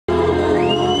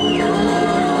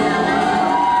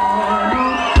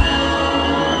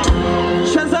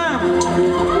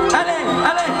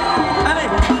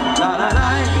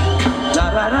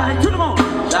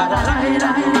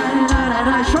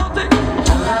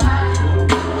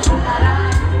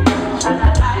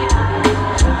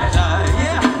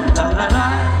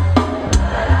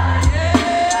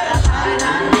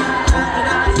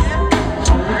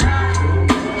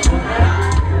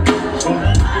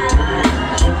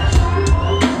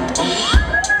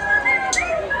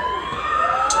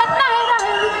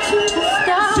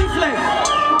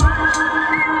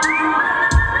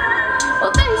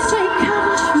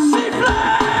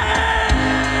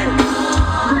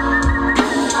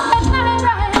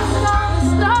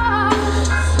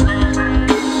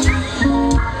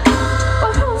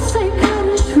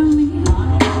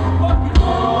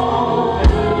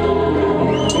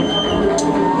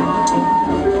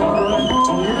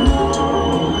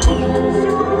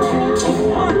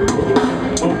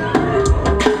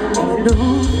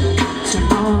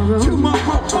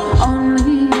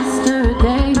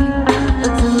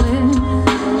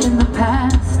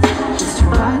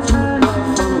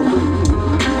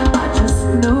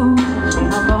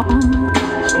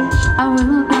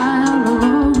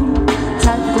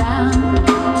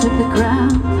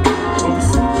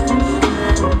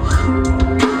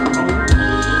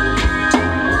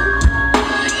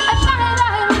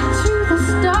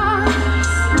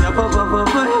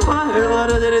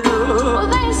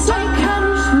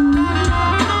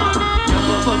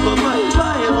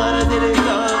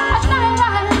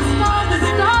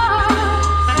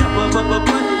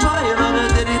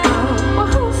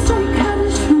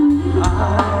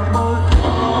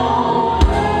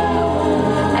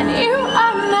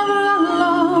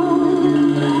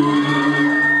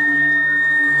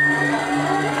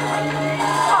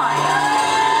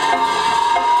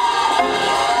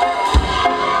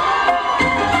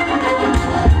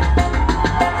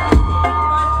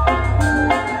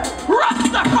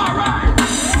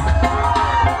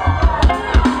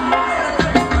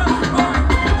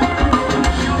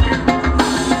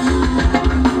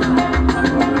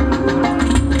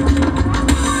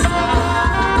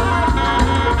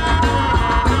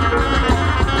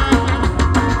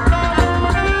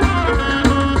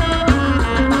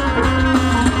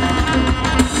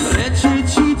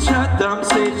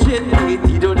danser, j'ai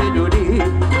dit dodi.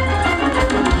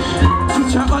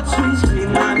 Cicia oczy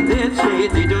spinane, j'ai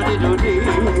dit dodi.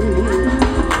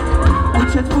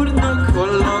 Uciec furno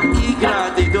kollo I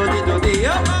gradi dodi.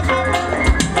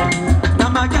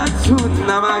 Namagazzu,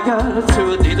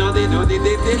 di dodi.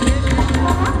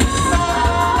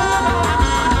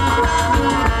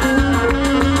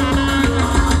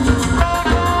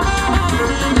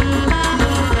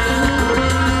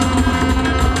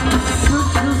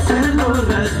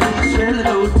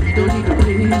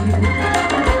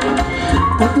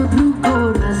 Tato długo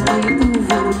raz mi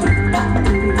uwodzi,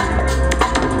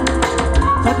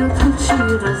 tato truci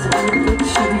raz mi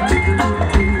leci,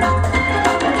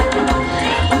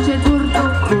 gdzie turto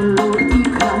kolor I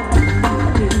kraty.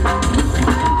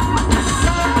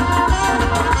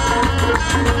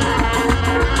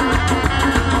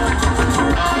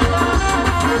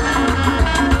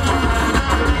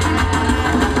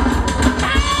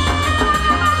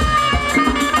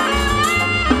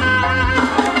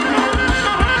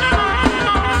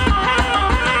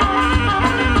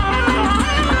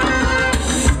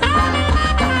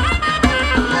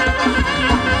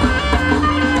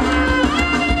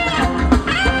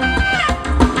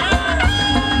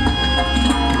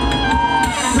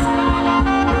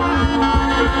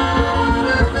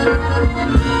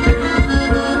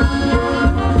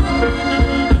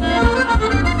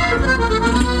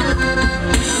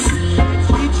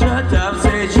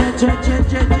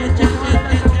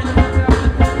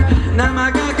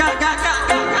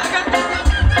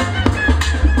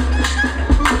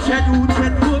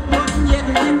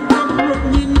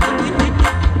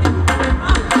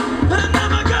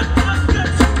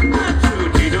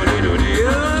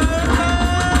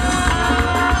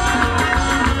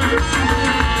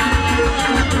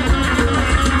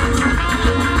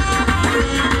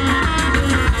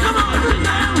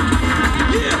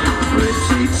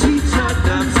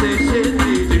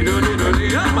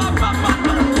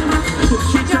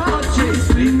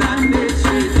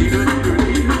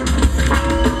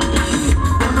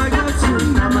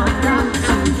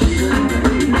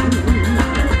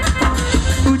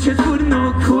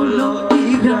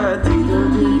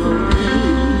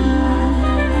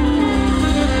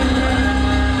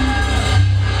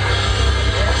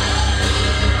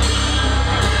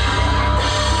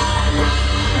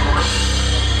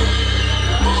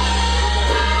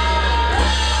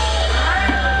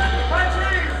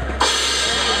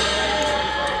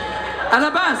 À la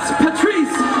basse,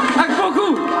 Patrice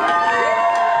Agboku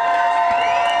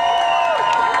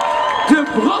de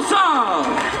Brossard.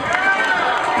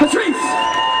 Patrice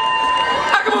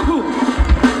Agboku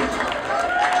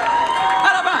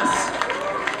à la basse.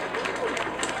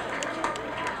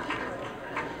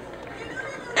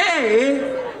 Et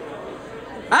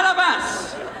à la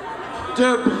basse de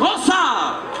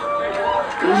Brossard,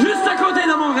 juste à côté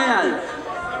de Montréal.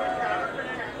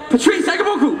 Patrice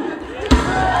Agboku.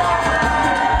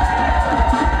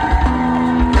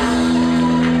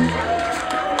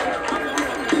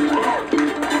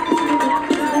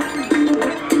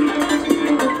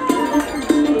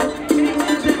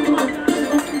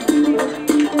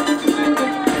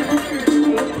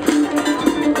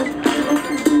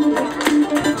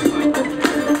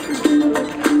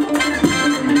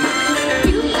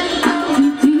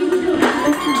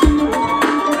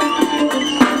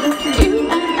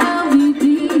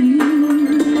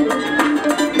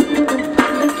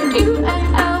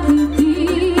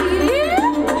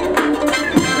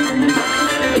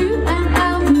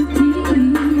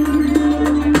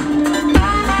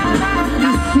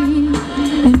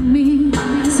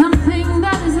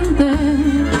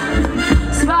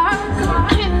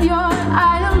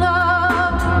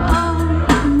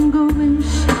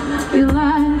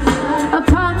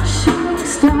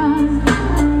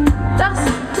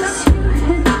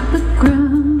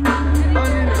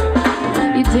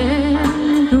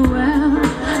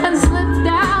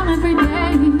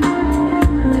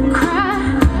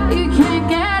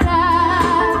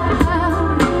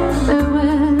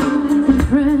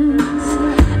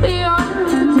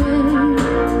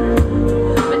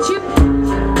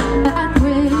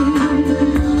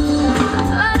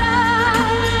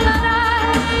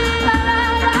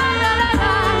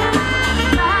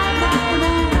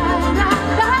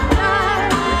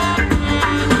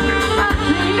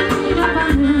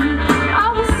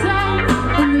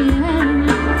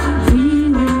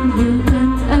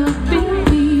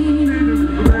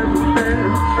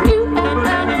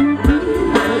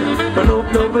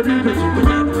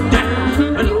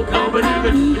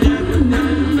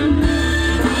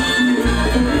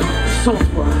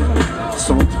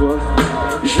 Sans toi,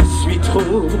 je suis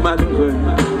trop malheureux.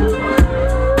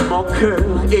 cœur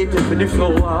est devenu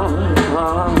froid.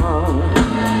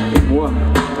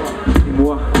 Et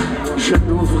moi, je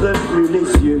n'ouvre plus les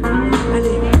yeux.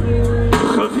 Allez,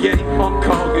 reviens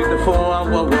encore une fois,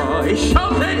 et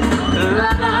chantez.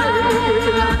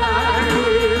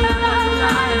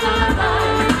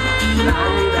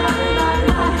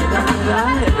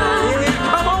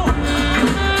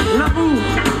 L'amour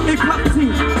est parti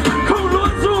comme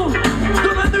l'oiseau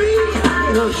dans la nuit.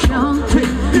 Chanter.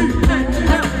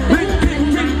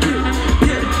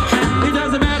 It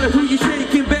doesn't matter who you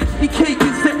shaking, bet you cake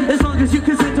instead. As long as you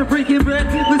consent to breaking bread,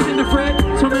 listen to Fred.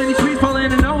 So many trees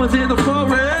falling and no one's in the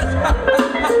forest.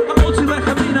 I want you like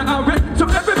I read. So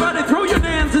everybody throw your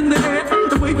hands in the air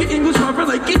and wave your English over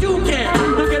like you do care.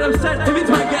 Don't get upset if it's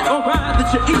my get over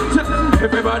that you eat.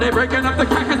 Everybody breaking up the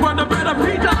crackers when the bread of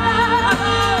pizza.